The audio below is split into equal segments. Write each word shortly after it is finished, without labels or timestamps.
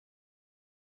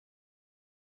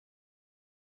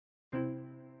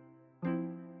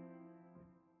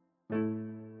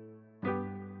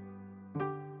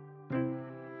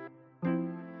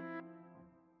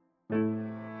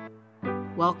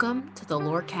Welcome to the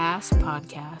Lorecast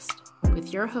podcast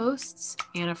with your hosts,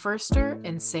 Anna Furster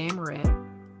and Sam Ritt,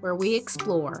 where we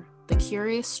explore the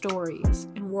curious stories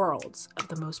and worlds of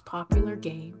the most popular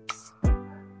games.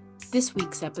 This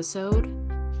week's episode,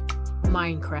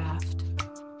 Minecraft,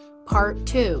 Part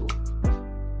 2.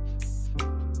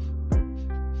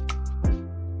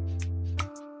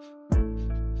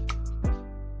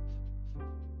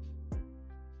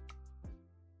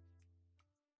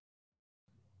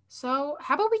 So,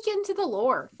 how about we get into the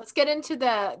lore? Let's get into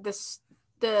the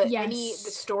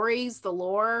stories, the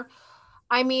lore.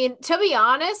 I mean, to be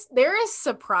honest, there is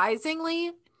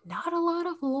surprisingly not a lot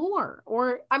of lore.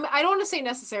 Or I don't want to say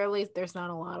necessarily there's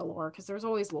not a lot of lore, because there's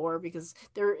always lore, because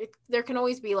there can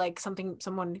always be like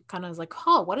someone kind of is like,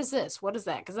 "Huh, what is this? What is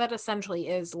that?" Because that essentially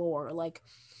is lore. Like,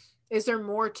 is there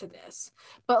more to this?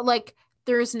 But like,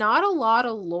 there's not a lot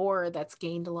of lore that's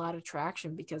gained a lot of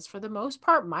traction, because for the most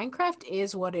part, Minecraft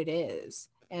is what it is.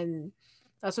 And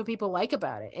that's what people like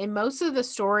about it. And most of the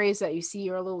stories that you see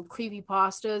are little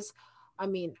creepypastas. I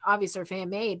mean, obviously they're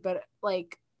fan made, but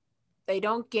like, they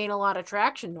don't gain a lot of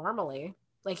traction normally.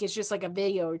 Like, it's just like a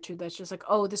video or two that's just like,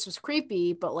 oh, this was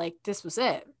creepy, but like, this was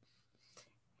it.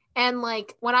 And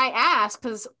like, when I asked,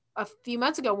 because a few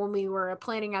months ago when we were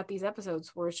planning out these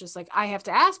episodes, where it's just like, I have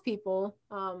to ask people,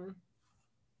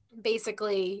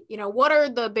 basically, what are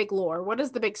the big lore? What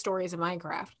is the big stories of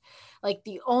Minecraft? Like,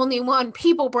 the only one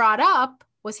people brought up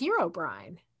was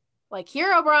Herobrine. Like,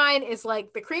 Herobrine is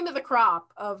like the cream of the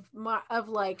crop of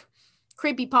like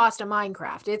creepypasta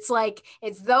Minecraft. It's like,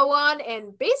 it's the one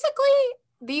and basically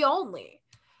the only.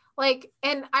 Like,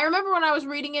 and I remember when I was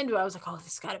reading into it, I was like, oh,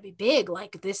 this got to be big.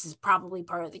 Like, this is probably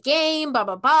part of the game, blah,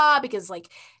 blah, blah. Because, like,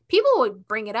 people would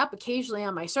bring it up occasionally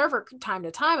on my server time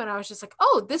to time. And I was just like,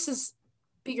 oh, this is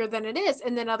bigger than it is.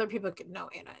 And then other people could, no,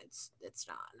 Anna, it's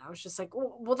not. And I was just like,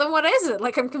 well, then what is it?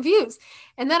 Like, I'm confused.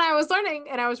 And then I was learning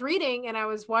and I was reading and I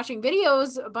was watching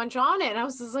videos a bunch on it. And I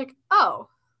was just like, oh.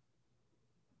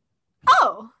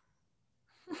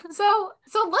 So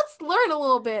let's learn a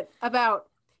little bit about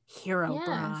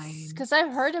Herobrine. Yes, because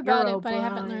I've heard about it, but I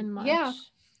haven't learned much. Yeah.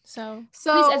 So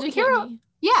please educate me.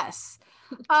 Yes.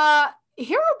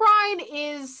 Herobrine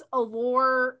is a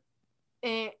lore.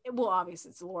 Well,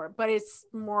 obviously it's a lore, but it's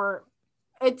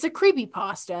a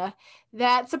creepypasta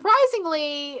that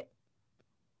surprisingly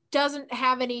doesn't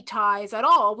have any ties at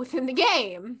all within the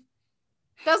game.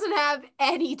 Doesn't have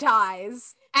any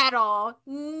ties at all.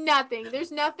 Nothing.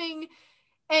 There's nothing.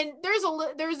 And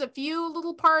there's a few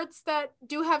little parts that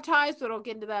do have ties, but I'll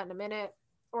get into that in a minute,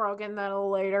 or I'll get into that a little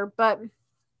later. But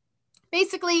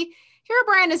basically,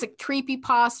 Herobrine is a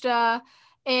creepypasta,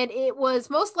 and it was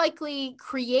most likely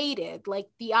created, like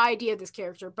the idea of this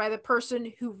character, by the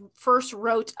person who first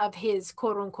wrote of his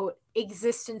quote-unquote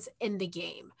existence in the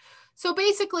game. So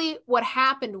basically, what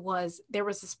happened was there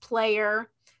was this player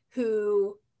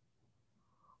who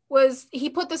he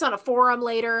put this on a forum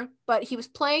later, but he was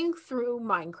playing through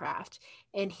Minecraft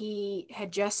and he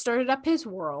had just started up his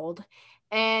world,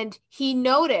 and he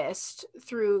noticed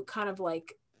through kind of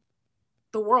like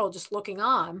the world just looking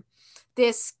on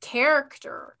this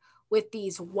character with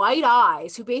these white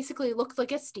eyes who basically looked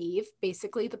like a Steve,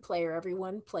 basically the player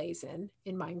everyone plays in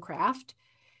Minecraft,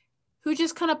 who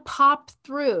just kind of popped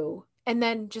through and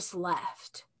then just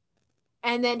left.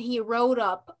 And then he wrote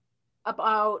up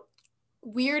about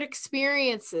weird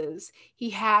experiences he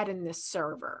had in this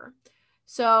server.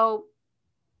 So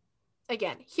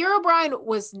again, Herobrine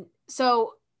was,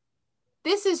 so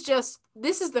this is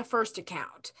the first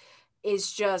account,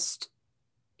 is just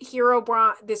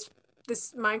Herobrine, this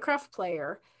Minecraft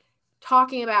player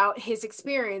talking about his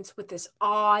experience with this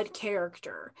odd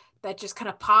character that just kind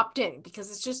of popped in,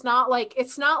 because it's not like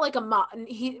a mob.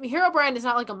 Herobrine is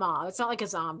not like a mob. It's not like a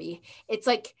zombie. It's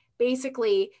like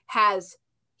basically has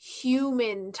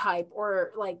human type, or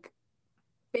like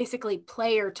basically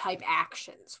player type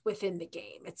actions within the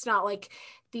game. It's not like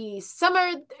some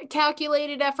are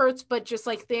calculated efforts, but just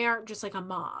like they aren't just like a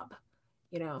mob,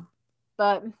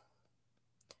 but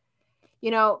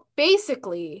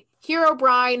basically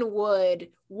Herobrine would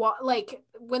like,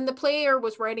 when the player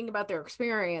was writing about their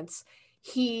experience,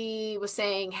 he was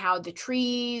saying how the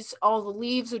trees, all the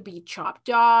leaves would be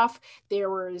chopped off. There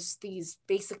was these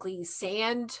basically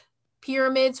sand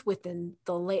pyramids within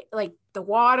the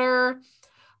water.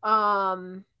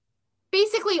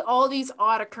 Basically all these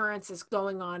odd occurrences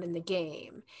going on in the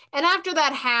game. And after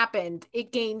that happened,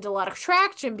 it gained a lot of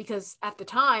traction, because at the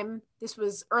time, this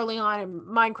was early on in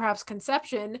Minecraft's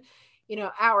conception,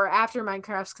 after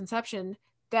Minecraft's conception,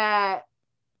 that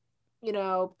you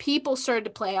know, people started to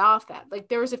play off that. Like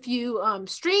there was a few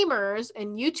streamers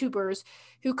and YouTubers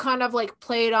who kind of like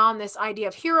played on this idea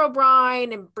of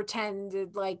Herobrine and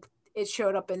pretended like it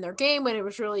showed up in their game when it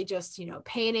was really just, you know,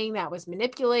 painting that was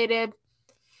manipulated.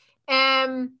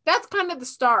 And that's kind of the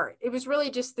start. It was really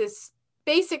just this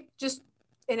basic, just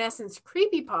in essence,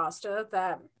 creepypasta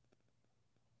that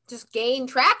just gained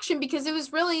traction because it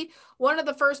was really one of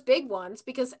the first big ones.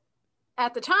 Because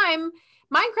at the time,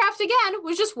 Minecraft, again,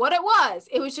 was just what it was.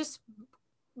 It was just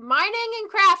mining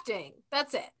and crafting.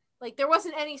 That's it. Like, there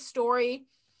wasn't any story.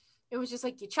 It was just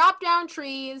like you chop down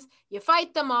trees, you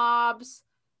fight the mobs,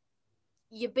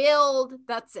 you build.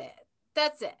 That's it.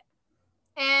 That's it.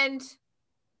 And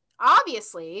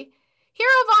obviously,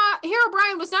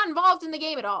 Herobrine was not involved in the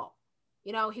game at all.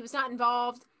 You know, he was not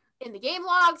involved in the game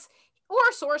logs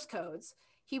or source codes.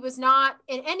 He was not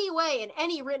in any way in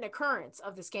any written occurrence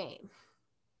of this game.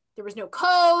 There was no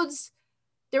codes.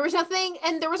 There was nothing,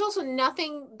 and there was also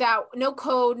nothing that, no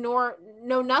code nor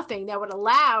no nothing that would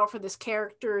allow for this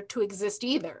character to exist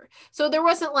either. So there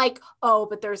wasn't like, oh,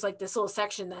 but there's like this little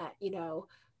section that, you know,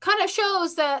 kind of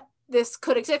shows that this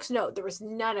could exist. No, there was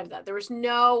none of that. There was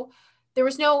no,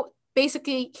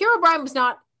 basically, Herobrine was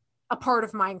not a part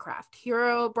of Minecraft.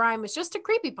 Herobrine was just a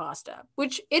creepypasta,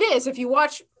 which it is. If you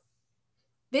watch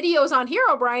videos on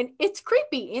Herobrine, it's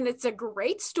creepy and it's a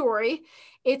great story.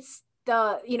 It's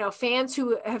the, you know, fans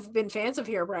who have been fans of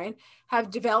Herobrine have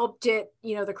developed it,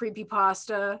 you know, the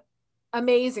creepypasta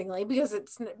amazingly, because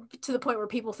it's to the point where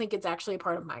people think it's actually a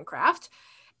part of Minecraft.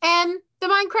 And the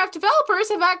Minecraft developers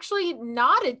have actually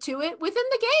nodded to it within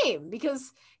the game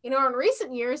because, you know, in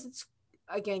recent years, it's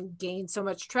again gained so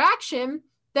much traction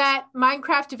that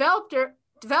Minecraft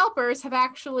developers have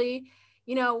actually,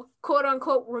 you know, quote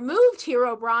unquote, removed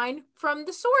Herobrine from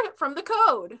the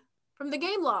code, from the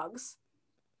game logs.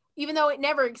 Even though it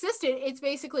never existed, it's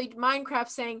basically Minecraft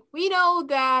saying, we know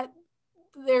that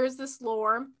there's this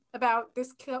lore about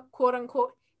this quote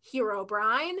unquote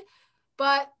Herobrine,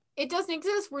 but it doesn't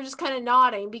exist. We're just kind of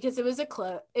nodding because it was a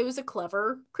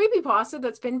clever creepypasta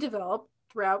that's been developed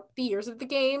throughout the years of the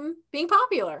game being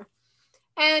popular.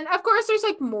 And of course, there's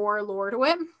like more lore to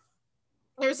it.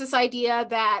 There's this idea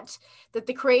that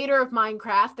the creator of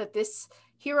Minecraft, that this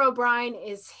Herobrine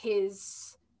is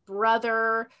his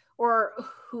brother, or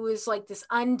who is like this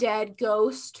undead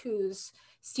ghost who's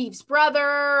Steve's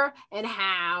brother, and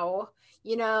how,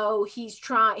 you know, he's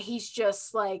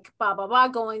just like blah blah blah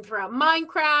going throughout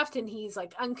Minecraft and he's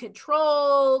like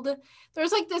uncontrolled.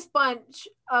 There's like this bunch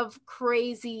of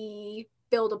crazy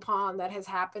build upon that has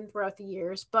happened throughout the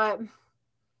years. But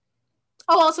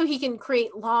also he can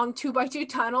create long 2x2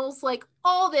 tunnels, like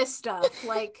all this stuff.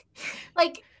 like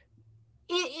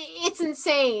it's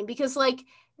insane because like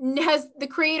has the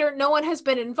creator, no one has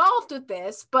been involved with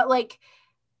this, but like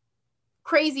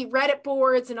crazy Reddit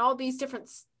boards and all these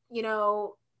different, you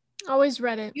know, always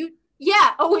Reddit.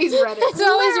 Always Reddit. It's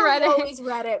always Reddit. Always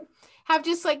Reddit. Have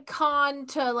just like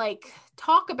to like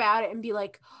talk about it and be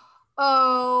like,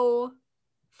 oh,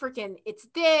 freaking, it's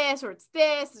this or it's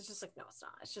this. It's just like, no, it's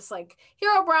not. It's just like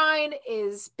Herobrine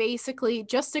is basically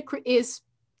just is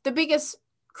the biggest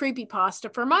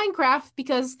creepypasta for Minecraft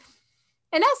because,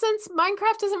 in essence,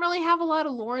 Minecraft doesn't really have a lot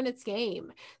of lore in its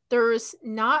game. There's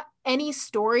not any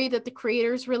story that the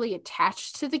creators really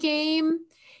attached to the game.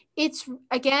 It's,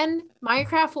 again,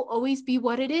 Minecraft will always be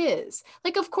what it is.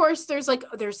 Like, of course, there's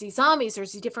these zombies,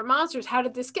 there's these different monsters. How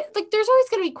did this get, like, there's always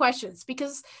going to be questions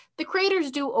because the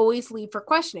creators do always leave for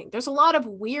questioning. There's a lot of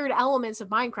weird elements of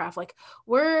Minecraft, like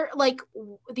like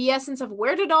the essence of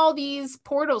where did all these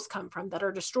portals come from that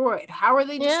are destroyed? How are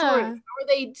they destroyed? How are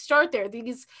they start there?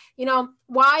 These, you know,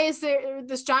 why is there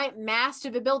this giant mast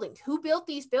of a building? Who built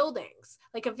these buildings?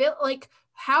 Like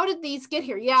how did these get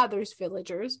here? Yeah, there's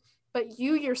villagers, but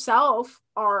you yourself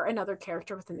are another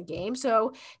character within the game.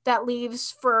 So that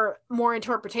leaves for more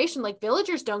interpretation. Like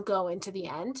villagers don't go into the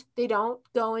end. They don't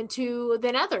go into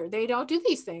the nether. They don't do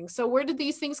these things. So where did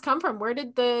these things come from? Where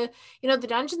did the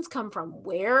dungeons come from?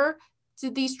 Where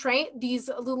did these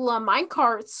little mine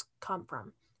carts come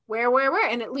from? Where?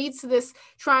 And it leads to this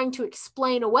trying to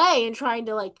explain away and trying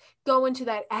to like go into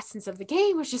that essence of the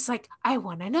game, which is like, I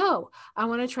want to know. I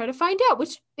want to try to find out,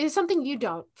 which is something you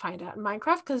don't find out in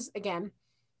Minecraft because, again,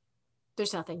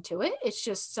 there's nothing to it. It's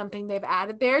just something they've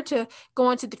added there to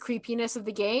go into the creepiness of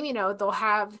the game. You know, they'll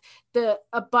have the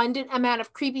abundant amount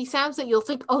of creepy sounds that you'll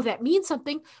think, oh, that means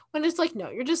something, when it's like, no,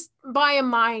 you're just by a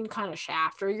mine kind of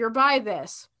shaft, or you're by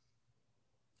this.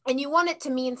 And you want it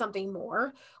to mean something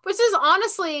more, which is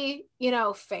honestly, you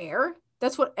know, fair.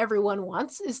 That's what everyone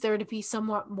wants, is there to be some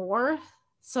more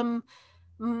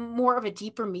of a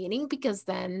deeper meaning, because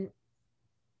then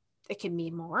it can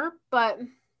mean more. But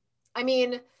I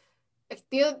mean,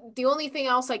 the only thing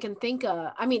else I can think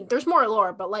of, I mean, there's more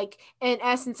lore, but like in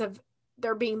essence of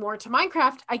there being more to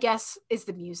Minecraft, I guess, is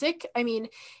the music. I mean,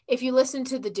 if you listen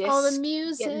to the discs, the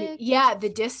music,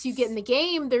 the discs you get in the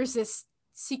game, there's this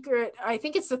secret, I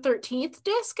think it's the 13th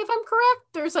disc, if I'm correct.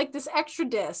 There's like this extra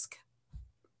disc.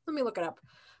 Let me look it up.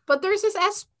 But there's this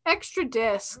extra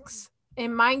discs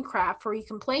in Minecraft where you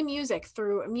can play music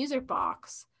through a music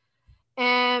box.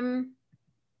 And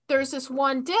there's this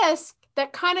one disc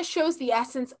that kind of shows the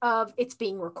essence of it's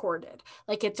being recorded.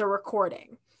 Like it's a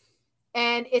recording.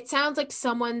 And it sounds like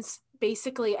someone's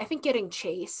basically, I think, getting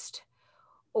chased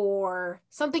or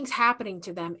something's happening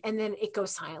to them, and then it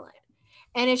goes silent.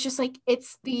 And it's just like,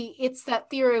 it's that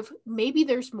theory of maybe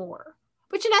there's more,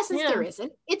 which in essence there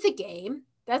isn't. It's a game.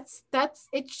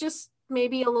 It's just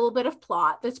maybe a little bit of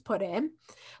plot that's put in.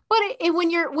 But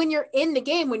when you're in the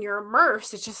game, when you're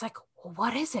immersed, it's just like, well,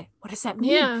 what is it? What does that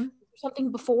mean? Yeah. Something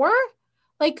before?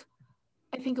 Like,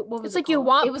 I think what was it's like called? You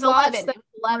want it was 11.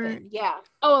 11, yeah.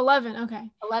 Oh, 11. Okay.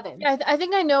 11. Yeah, I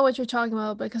think I know what you're talking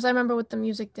about because I remember with the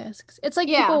music discs. It's like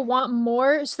people want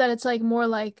more so that it's like more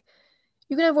like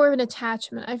you can have more of an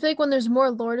attachment. I feel like when there's more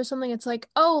lore to something, it's like,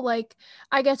 oh, like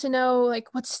I get to know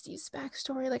like what's Steve's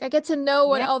backstory. Like I get to know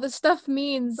what all this stuff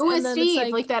means. Who is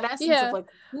Steve? Like that essence of like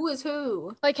who is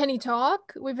who? Like, can he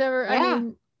talk? We've never. I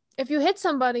mean, if you hit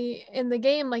somebody in the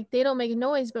game, like they don't make a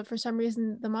noise, but for some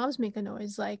reason the mobs make a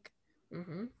noise. Like,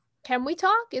 can we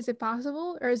talk? Is it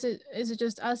possible, or is it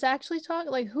just us actually talk?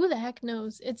 Like, who the heck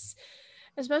knows? It's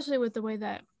especially with the way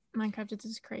that Minecraft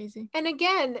is crazy. And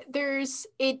again,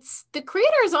 it's the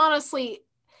creators, honestly,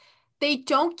 they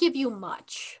don't give you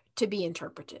much to be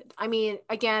interpreted. I mean,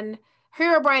 again,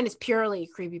 Herobrine is purely a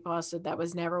creepypasta that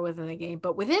was never within the game,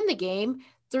 but within the game,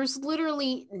 there's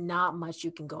literally not much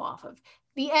you can go off of.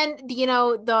 The end,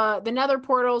 the nether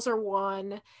portals are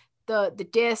one. The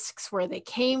discs, where they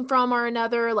came from, are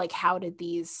another. Like, how did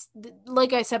these,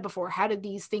 like I said before, how did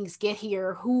these things get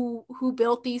here? Who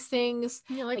built these things?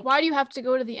 Yeah, like why do you have to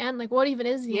go to the end? Like, what even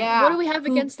is the end? What do we have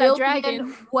against that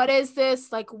dragon? What is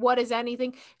this? Like, what is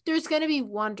anything? There's going to be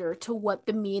wonder to what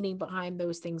the meaning behind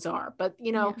those things are. But,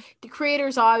 the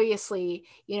creators, obviously,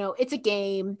 it's a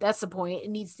game. That's the point. It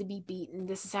needs to be beaten.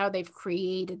 This is how they've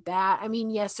created that. I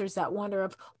mean, yes, there's that wonder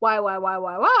of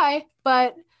why,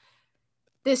 but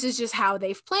this is just how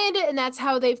they've planned it, and that's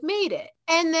how they've made it.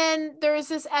 And then there's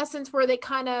this essence where they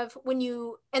kind of, and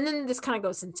then this kind of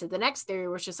goes into the next theory,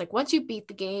 where it's just like, once you beat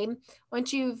the game,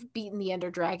 once you've beaten the Ender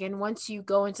Dragon, once you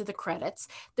go into the credits,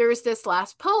 there's this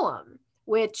last poem,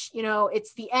 which,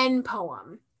 it's the end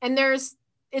poem. And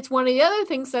it's one of the other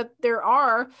things that there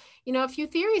are, a few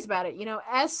theories about it.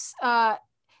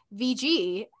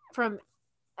 SVG from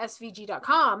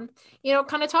svg.com,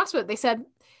 kind of talks about it. They said,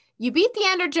 you beat the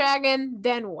Ender Dragon,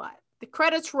 then what? The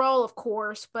credits roll, of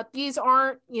course, but these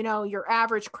aren't, your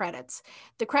average credits.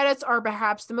 The credits are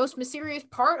perhaps the most mysterious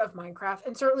part of Minecraft,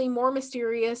 and certainly more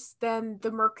mysterious than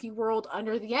the murky world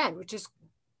under the end, which is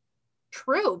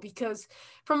true, because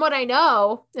from what I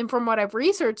know and from what I've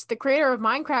researched, the creator of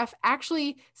Minecraft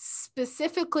actually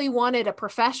specifically wanted a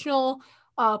professional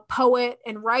poet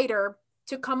and writer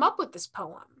to come up with this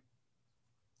poem.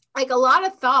 Like, a lot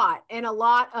of thought and a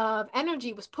lot of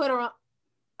energy was put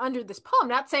under this poem.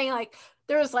 Not saying like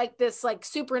there's like this like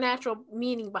supernatural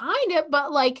meaning behind it,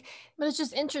 but it's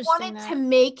just interesting. Wanted to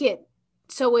make it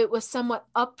so it was somewhat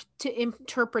up to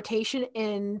interpretation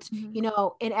and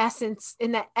in essence,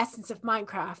 in that essence of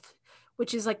Minecraft,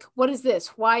 which is like, what is this?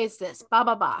 Why is this? Ba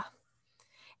ba ba.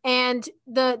 And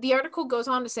the article goes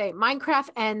on to say,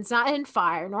 Minecraft ends not in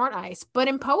fire nor in ice, but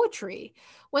in poetry.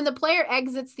 When the player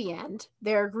exits the end,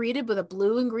 they are greeted with a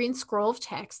blue and green scroll of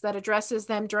text that addresses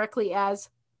them directly as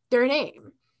their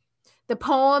name. The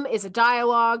poem is a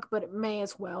dialogue, but it may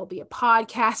as well be a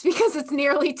podcast because it's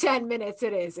nearly 10 minutes.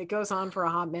 It goes on for a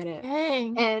hot minute.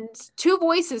 Dang. And two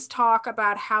voices talk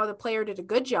about how the player did a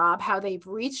good job, how they've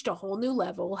reached a whole new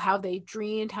level, how they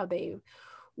dreamed, how they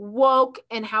woke,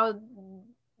 and how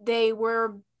they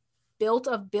were built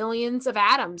of billions of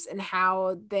atoms, and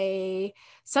how they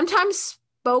sometimes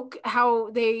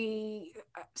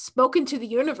spoke into the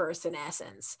universe, in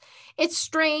essence. It's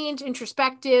strange,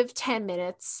 introspective, 10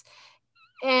 minutes.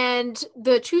 And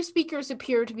the two speakers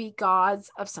appear to be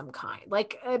gods of some kind.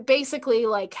 Like, basically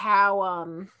like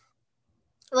how,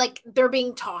 like they're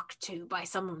being talked to by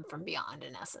someone from beyond,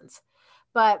 in essence.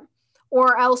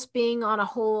 Or else being on a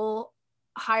whole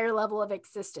higher level of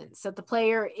existence that the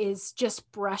player is just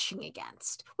brushing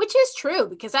against, which is true,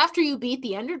 because after you beat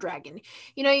the Ender Dragon,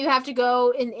 you know, you have to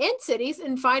go in cities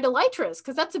and find Elytras,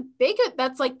 because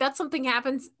that's something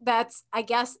happens that's, I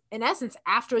guess, in essence,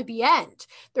 after the end.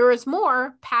 There is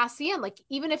more past the end. Like,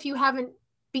 even if you haven't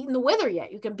beaten the Wither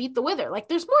yet, you can beat the Wither. Like,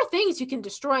 there's more things you can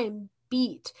destroy and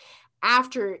beat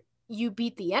after you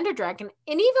beat the Ender Dragon.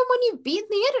 And even when you've beaten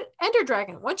the Ender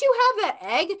Dragon, once you have that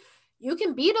egg, you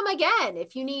can beat them again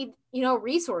if you need, you know,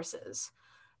 resources.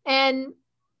 And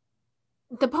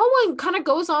the poem kind of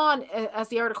goes on, as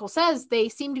the article says, they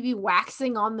seem to be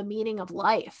waxing on the meaning of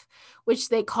life, which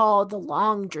they call the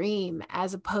long dream,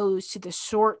 as opposed to the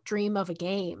short dream of a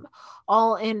game.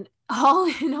 All in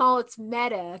all its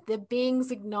meta, the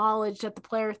beings acknowledge that the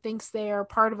player thinks they are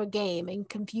part of a game, and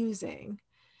confusing.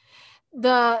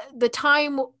 The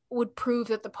time would prove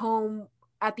that the poem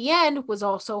at the end was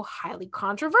also highly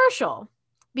controversial,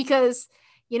 because,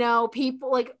 you know, people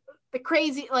like the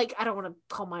crazy, like, I don't want to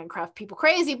call Minecraft people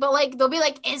crazy, but like they'll be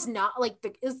like, is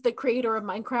the creator of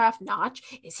Minecraft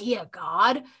Notch, is he a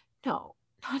god? No,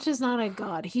 Notch is not a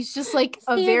god. He's just like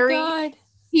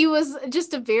he was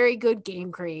just a very good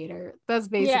game creator. That's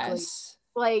basically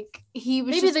like, he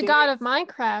was maybe just the god of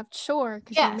Minecraft, sure,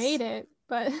 because he made it,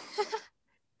 but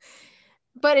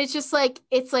but it's just like,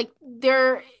 it's like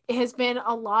there has been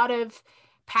a lot of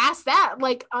past that,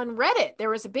 like on Reddit, there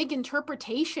was a big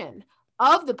interpretation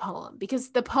of the poem,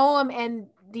 because the poem and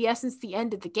the essence, the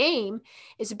end of the game,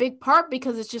 is a big part,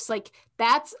 because it's just like,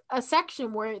 that's a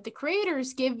section where the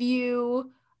creators give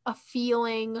you a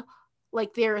feeling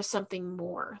like there is something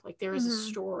more, like there is a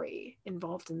story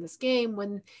involved in this game,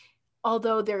 when,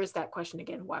 although there is that question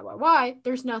again, why,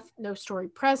 there's no story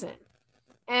present.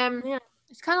 Yeah,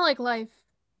 it's kind of like life.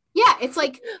 Yeah, it's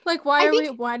like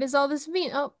why does all this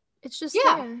mean? Oh, it's just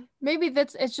there. Maybe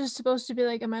it's just supposed to be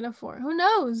like a metaphor. Who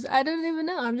knows? I don't even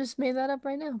know. I'm just made that up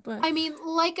right now. But I mean,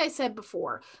 like I said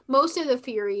before, most of the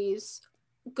theories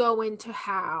go into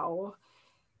how,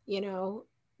 you know,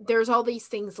 there's all these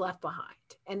things left behind,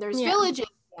 and there's villages,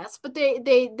 yes, but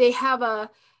they have a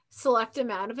select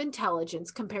amount of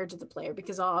intelligence compared to the player,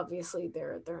 because obviously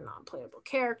they're a non-playable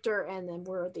character, and then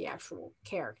we're the actual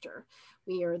character.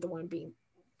 We are the one being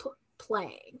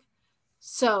playing.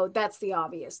 So that's the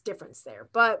obvious difference there.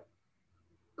 But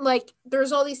like,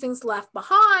 there's all these things left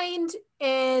behind,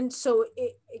 and so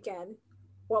again,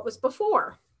 what was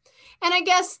before? And I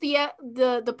guess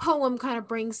the poem kind of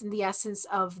brings in the essence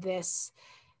of this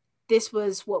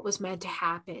was what was meant to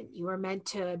happen. You were meant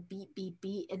to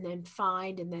beat, and then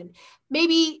find, and then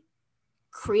maybe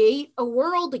create a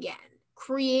world again,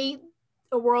 create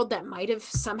a world that might have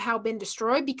somehow been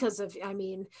destroyed because of, I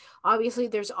mean, obviously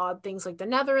there's odd things like the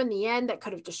Nether in the end that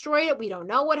could have destroyed it. We don't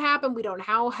know what happened. We don't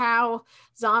know how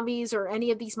zombies or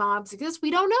any of these mobs exist.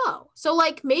 We don't know. So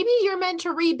like, maybe you're meant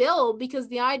to rebuild, because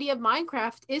the idea of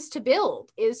Minecraft is to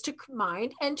build, is to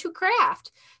mine and to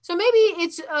craft. So maybe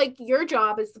it's like your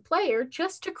job as the player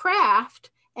just to craft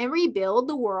and rebuild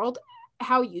the world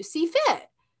how you see fit.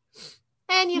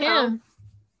 And you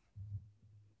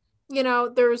know,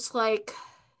 there's like,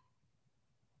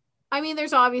 I mean,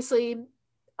 there's obviously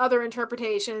other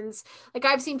interpretations. Like,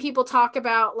 I've seen people talk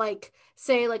about, like,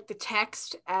 say, like, the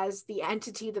text as the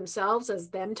entity themselves, as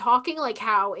them talking, like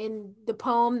how in the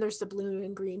poem there's the blue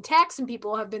and green text, and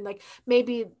people have been like,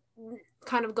 maybe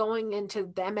kind of going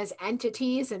into them as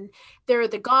entities, and they're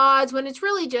the gods, when it's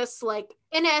really just like,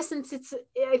 in essence,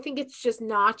 I think it's just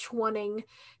Notch wanting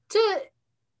to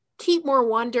keep more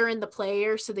wonder in the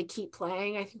player, so they keep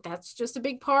playing. I think that's just a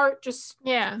big part, just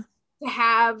to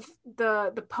have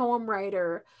the poem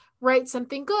writer write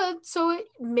something good, so it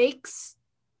makes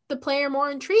the player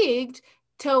more intrigued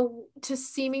to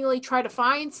seemingly try to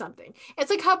find something.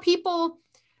 It's like how people,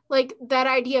 like that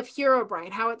idea of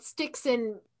Herobrine, how it sticks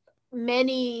in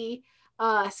many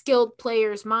skilled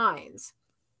players' minds.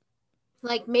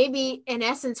 Like, maybe in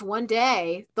essence one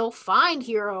day they'll find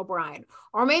Herobrine,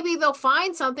 or maybe they'll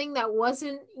find something that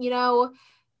wasn't, you know,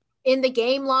 in the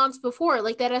game logs before,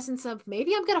 like that essence of,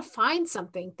 maybe I'm gonna find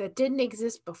something that didn't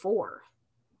exist before.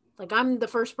 Like, I'm the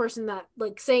first person that,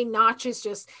 like, say Notch is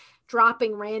just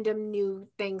dropping random new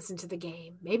things into the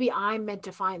game, maybe I'm meant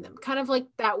to find them, kind of like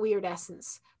that weird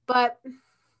essence. But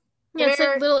yeah, it's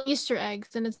like little Easter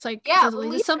eggs, and it's like, does it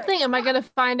lead to something? Am I gonna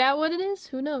find out what it is?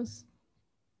 Who knows?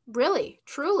 Really,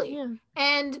 truly.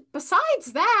 And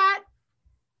besides that,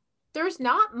 there's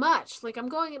not much. Like, I'm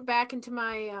going back into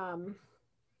my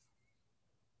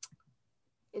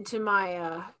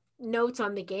notes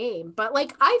on the game, but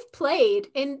like, I've played,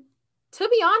 and to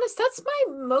be honest, that's my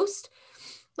most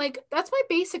like that's my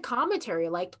basic commentary.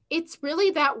 Like it's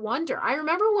really that wonder. I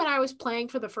remember when I was playing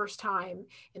for the first time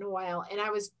in a while and I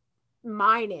was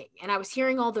mining and I was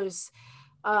hearing all those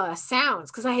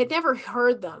sounds because I had never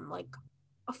heard them like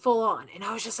full on, and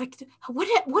I was just like,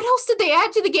 what else did they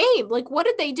add to the game? Like what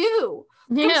did they do?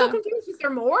 Like, I'm so confused. Is there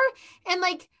more? And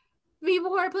like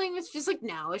people who are playing it's just like,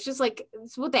 no, it's just like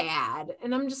it's what they add.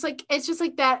 And I'm just like, it's just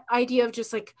like that idea of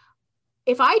just like,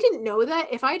 if I didn't know that,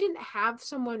 if I didn't have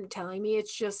someone telling me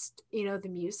it's just, you know, the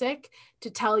music to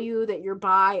tell you that you're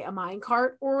by a mine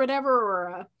cart or whatever, or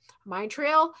a mine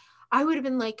trail, I would have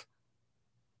been like,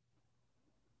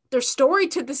 there's story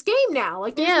to this game now.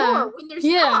 Like there's more when there's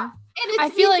not. And I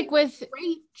feel like with a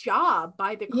great job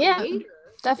by the creator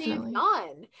definitely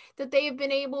done, that they have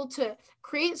been able to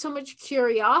create so much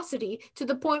curiosity to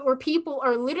the point where people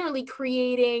are literally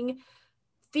creating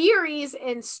theories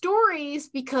and stories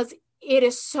because it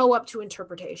is so up to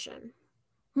interpretation.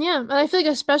 Yeah, and I feel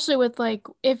like especially with like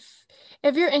if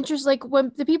you're interested, like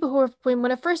when the people who were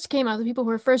when it first came out, the people who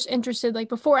were first interested, like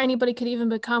before anybody could even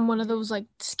become one of those like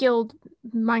skilled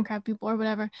Minecraft people or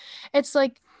whatever, it's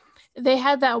like they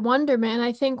had that wonderment.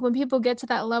 I think when people get to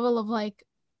that level of like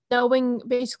knowing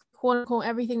basically quote unquote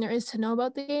everything there is to know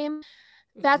about the game,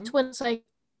 that's when it's like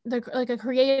like a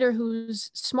creator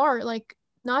who's smart, like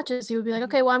not just he would be like,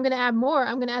 okay, well, I'm going to add more.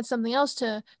 I'm going to add something else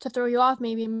to throw you off,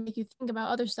 maybe, and make you think about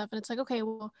other stuff. And it's like, okay,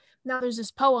 well, now there's this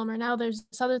poem, or now there's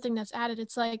this other thing that's added.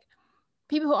 It's like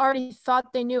people who already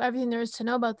thought they knew everything there is to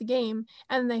know about the game,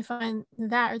 and then they find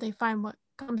that, or they find what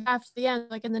comes after the end,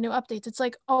 like in the new updates. It's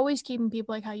like always keeping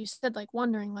people, like how you said, like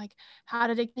wondering, like, how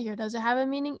did it get here? Does it have a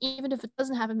meaning? Even if it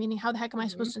doesn't have a meaning, how the heck am I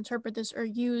supposed to interpret this or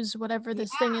use whatever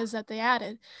this thing is that they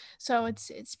added? So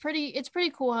it's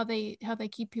pretty cool how they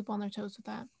keep people on their toes with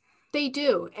that. They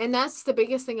do. And that's the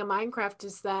biggest thing of Minecraft,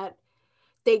 is that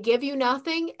they give you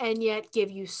nothing and yet give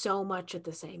you so much at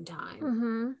the same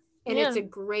time. And it's a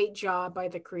great job by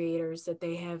the creators that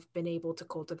they have been able to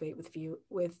cultivate with you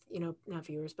know, not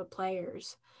viewers, but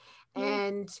players.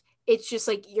 And it's just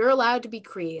like, you're allowed to be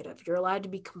creative. You're allowed to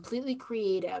be completely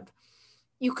creative.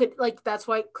 You could, like, that's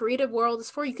what Creative World is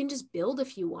for. You can just build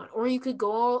if you want, or you could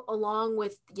go along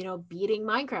with, you know, beating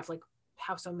Minecraft, like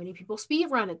how so many people speed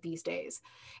run it these days.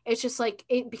 It's just like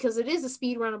because it is a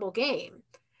speed runnable game.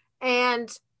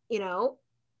 And, you know,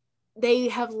 they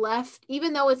have left,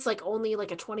 even though it's like only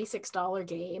like a $26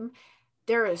 game,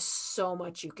 there is so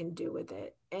much you can do with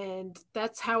it. And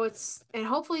that's how it's, and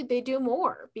hopefully they do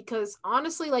more, because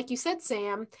honestly, like you said,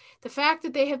 Sam, the fact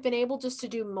that they have been able just to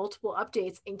do multiple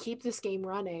updates and keep this game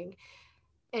running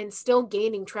and still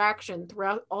gaining traction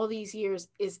throughout all these years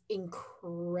is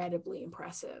incredibly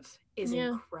impressive.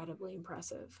 Incredibly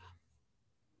impressive.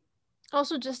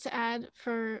 Also, just to add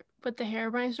for with the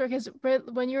Herobrine story, because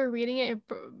when you were reading it,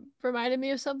 it reminded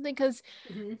me of something. Because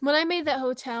when I made that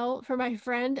hotel for my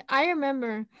friend, I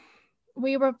remember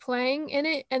we were playing in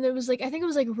it, and it was like, I think it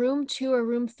was like room 2 or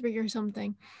room 3 or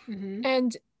something.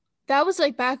 And that was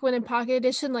like back when in Pocket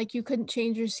Edition, like you couldn't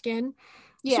change your skin.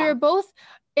 So we were both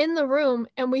in the room,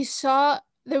 and we saw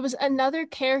there was another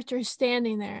character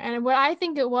standing there. And what I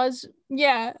think it was,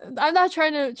 I'm not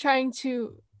trying to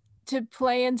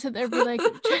play into their be like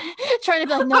trying to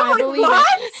be like, no, I believe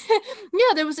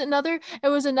it. There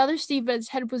was another Steve, but his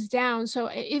head was down, so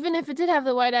even if it did have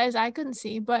the white eyes, I couldn't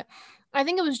see. But I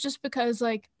think it was just because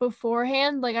like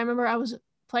beforehand, like I remember I was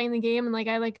playing the game and like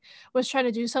I like was trying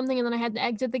to do something, and then I had to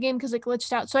exit the game because it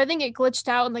glitched out. So I think it glitched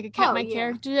out and like it kept my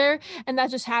character there, and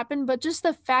that just happened. But just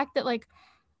the fact that like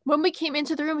when we came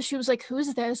into the room, she was like,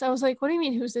 who's this? I was like, what do you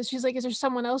mean, who's this? She's like, is there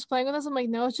someone else playing with us? I'm like,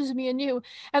 no, it's just me and you.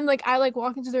 And like, I like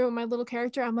walk into the room with my little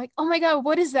character. I'm like, oh my God,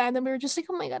 what is that? And then we were just like,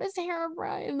 oh my God, it's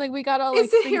Herobrine. And like, we got all like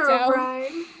freaked out.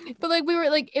 But like, we were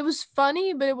like, it was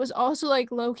funny, but it was also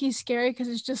like low key scary, because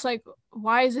it's just like,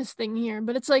 why is this thing here?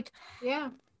 But it's like,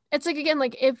 it's like, again,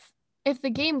 like if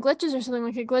the game glitches or something,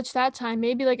 like it glitched that time,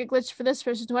 maybe like it glitched for this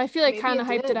person too. I feel like kind of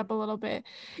hyped it up a little bit.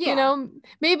 You know,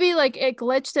 maybe like it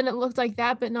glitched and it looked like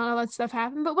that, but not all that stuff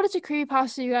happened. But when it's a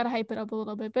creepypasta, you gotta hype it up a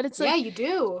little bit. But it's like, you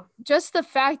do. Just the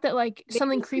fact that like maybe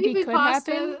something creepy could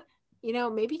happen. You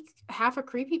know, maybe half of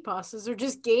creepypastas are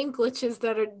just game glitches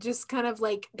that are just kind of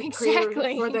like the creator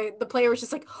or the player was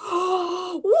just like,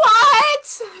 oh,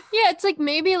 what? Yeah, it's like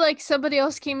maybe like somebody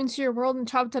else came into your world and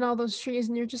chopped down all those trees,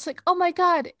 and you're just like, oh my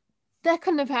God, that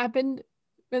couldn't have happened.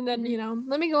 And then, you know,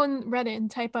 let me go on Reddit and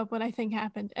type up what I think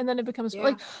happened. And then it becomes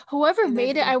like, whoever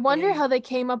made it, I wonder how they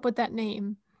came up with that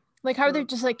name. Like, how are they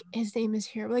just like, his name is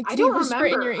here? Like, I don't remember.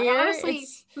 In your ear? Honestly,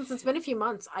 since it's been a few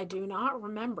months, I do not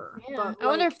remember. Yeah. But I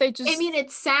wonder if they just, I mean,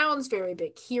 it sounds very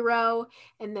big. Hero.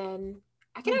 And then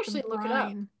I can actually look it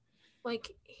up. Like,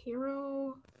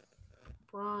 Hero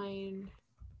Herobrine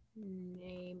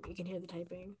name. You can hear the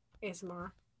typing.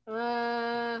 ASMR.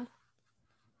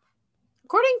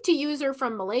 According to user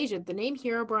from Malaysia, the name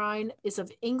Herobrine is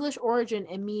of English origin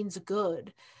and means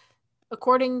good.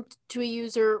 According to a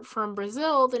user from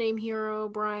Brazil, the name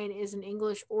Herobrine is an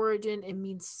English origin and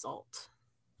means salt.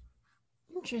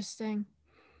 Interesting.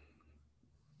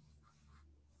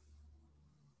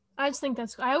 I just think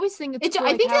I always think it's cool,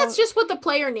 I think that's just what the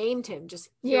player named him, just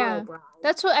Herobrine.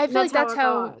 That's what I feel like that's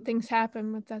how things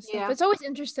happen with that stuff. Yeah. It's always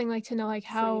interesting, like, to know, like,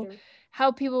 how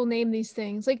people name these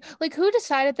things. Like who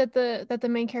decided that the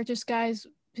main character's guy's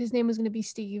his name was going to be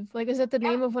Steve? Like, is that the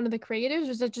name of one of the creators,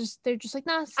 or is that just they're just like,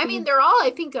 nah, Steve? I mean, they're all, I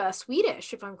think,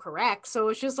 Swedish, if I'm correct. So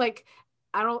it's just like,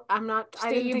 I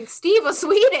didn't think Steve was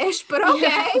Swedish, but okay.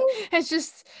 Yeah. It's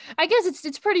just, I guess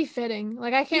it's pretty fitting.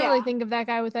 Like, I can't really think of that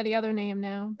guy with any other name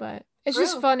now, but it's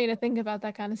just funny to think about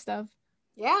that kind of stuff.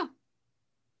 Yeah.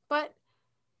 But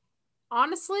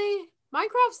honestly,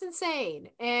 Minecraft's insane.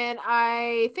 And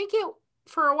I think it,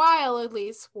 for a while at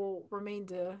least, will remain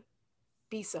to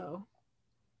be so.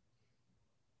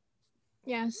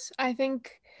 Yes, I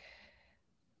think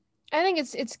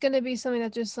it's going to be something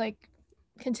that just, like,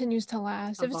 continues to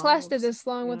last. Evolves. If it's lasted this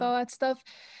long with all that stuff,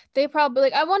 they probably,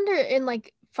 like, I wonder in,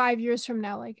 like, 5 years from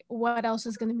now, like, what else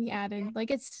is going to be added. Like,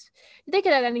 they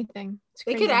could add anything.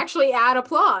 They could actually add a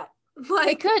plot. Like,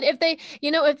 they could, if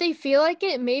they feel like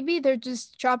it. Maybe they're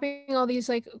just dropping all these,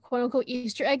 like, quote unquote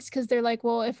Easter eggs because they're like,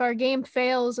 well, if our game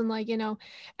fails and, like,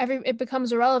 it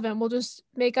becomes irrelevant, we'll just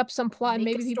make up some plot and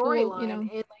maybe people will,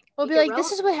 we'll be like,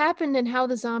 this is what happened and how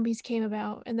the zombies came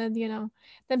about, and then then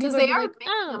because they are making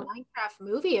a Minecraft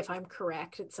movie, if I'm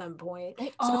correct, at some point.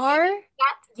 They are.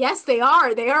 Yes, they are.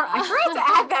 I forgot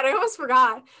to add that. I almost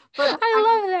forgot. But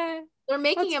I love that. They're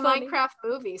making a Minecraft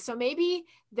movie, so maybe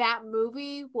that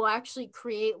movie will actually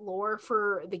create lore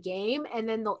for the game, and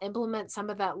then they'll implement some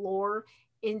of that lore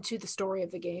into the story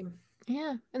of the game.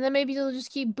 Yeah, and then maybe they'll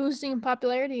just keep boosting in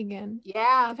popularity again.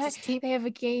 Yeah, they have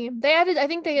a game. I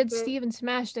think they had Steve and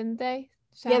Smash, didn't they?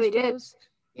 Yeah, they did.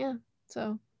 Yeah,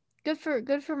 so good for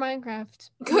Minecraft.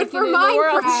 Good for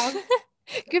Minecraft.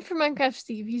 Good for Minecraft,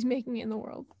 Steve. He's making it in the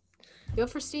world.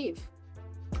 Good for Steve.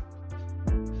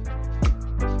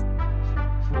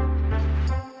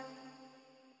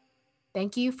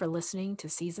 Thank you for listening to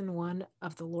Season 1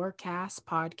 of the Lorecast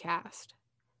podcast.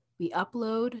 We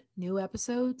upload new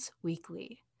episodes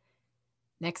weekly.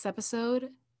 Next episode,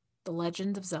 The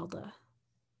Legend of Zelda.